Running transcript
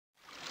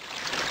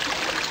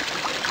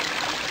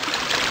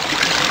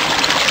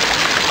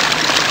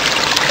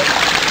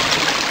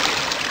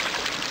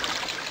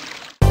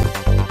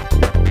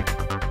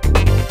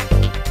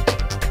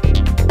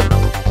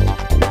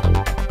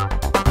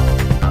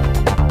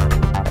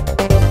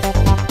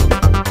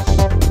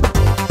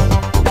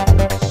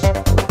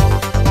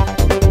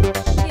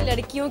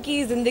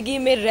ज़िंदगी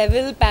में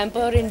रेवल,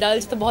 पैम्पर और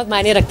इंडल्ज तो बहुत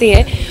मायने रखती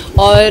हैं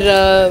और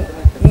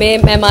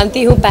मैं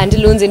मानती हूँ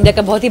पैंटालून्स इंडिया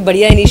का बहुत ही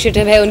बढ़िया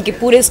इनिशिएटिव है। उनके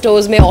पूरे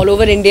स्टोर्स में ऑल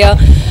ओवर इंडिया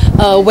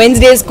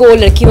वेडनेसडेज़ को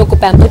लड़कियों को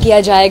पैम्पर किया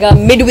जाएगा,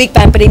 मिड वीक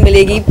पैम्परिंग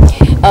मिलेगी।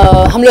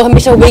 हम लोग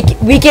हमेशा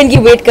वीकेंड की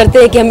वेट करते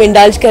हैं कि हम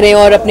इंडल्ज करें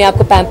और अपने आप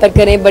को पैम्पर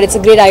करें, but it's a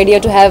great idea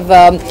to have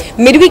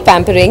mid week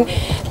pampering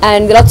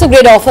and lots of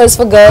great offers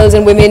for girls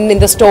and women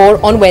in the store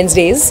on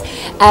Wednesdays,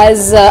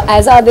 as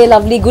are there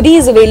lovely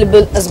goodies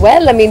available as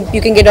well. I mean,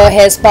 you can get a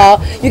hair spa,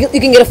 you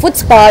can get a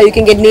foot spa, you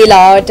can get nail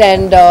art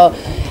and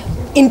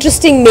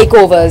interesting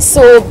makeovers.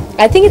 So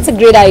I think it's a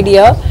great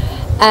idea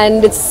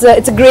and it's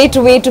a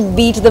great way to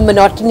beat the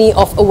monotony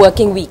of a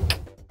working week.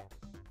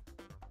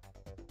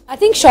 I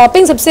think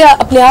shopping सबसे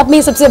अपने आप में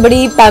ही सबसे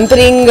बड़ी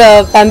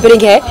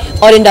pampering है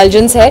और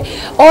indulgence है।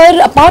 और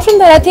apart from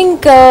that I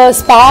think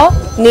spa,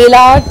 nail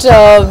art,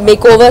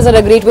 makeovers are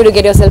a great way to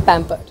get yourself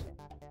pampered.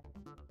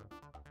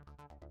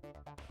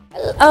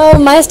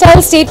 My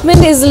style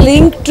statement is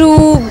linked to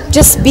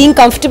just being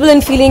comfortable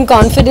and feeling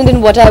confident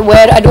in what I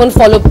wear. I don't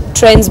follow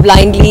trends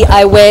blindly.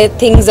 I wear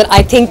things that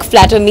I think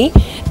flatter me,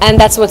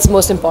 and that's what's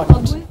most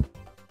important.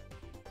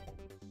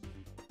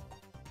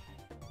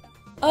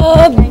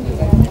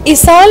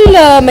 इस साल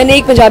मैंने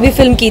एक Punjabi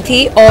film की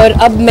थी और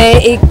अब मैं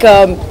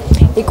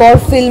एक और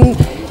फिल्म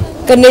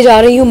करने जा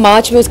रही हूँ।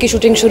 मार्च में उसकी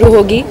शूटिंग शुरू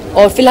होगी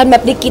और फिलहाल मैं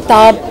अपनी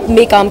किताब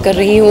में काम कर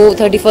रही हूँ।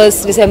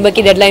 31 दिसंबर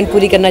की डेडलाइन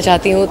पूरी करना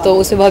चाहती हूँ, तो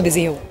उसमें बहुत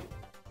बिजी हूँ।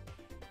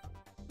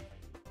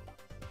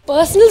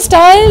 पर्सनल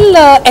स्टाइल,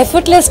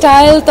 एफर्टलेस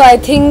स्टाइल, तो I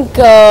think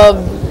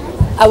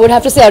I would have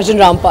to से अर्जुन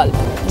रामपाल,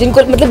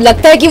 जिनको मतलब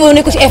लगता है कि वो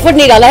उन्हें कुछ एफर्ट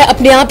नहीं डाला है,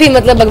 अपने आप ही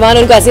मतलब भगवान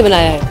उनको ऐसे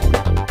बनाया है।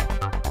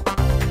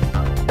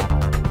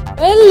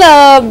 Well,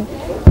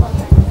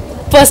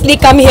 firstly,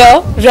 come here,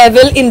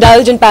 revel,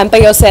 indulge and pamper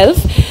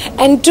yourself.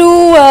 And two,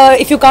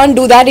 if you can't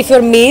do that, if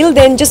you're male,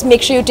 then just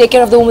make sure you take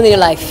care of the woman in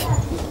your life,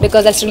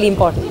 because that's really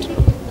important.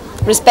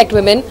 Respect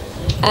women,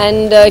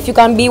 and if you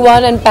can't be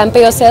one and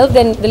pamper yourself,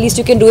 then the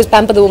least you can do is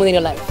pamper the woman in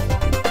your life.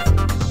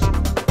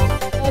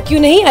 क्यों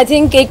नहीं? I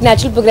think एक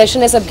natural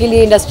progression है सबके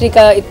लिए industry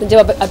का। जब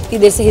आप इतनी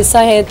देर से हिस्सा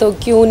है तो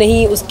क्यों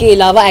नहीं उसके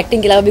अलावा,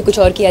 एक्टिंग के अलावा भी कुछ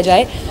और किया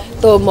जाए,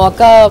 तो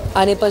मौका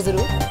आने पर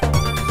ज़रूर।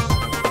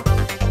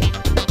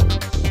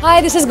 Hi,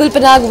 this is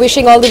Panang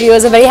wishing all the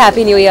viewers a very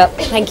happy new year.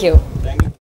 Thank you.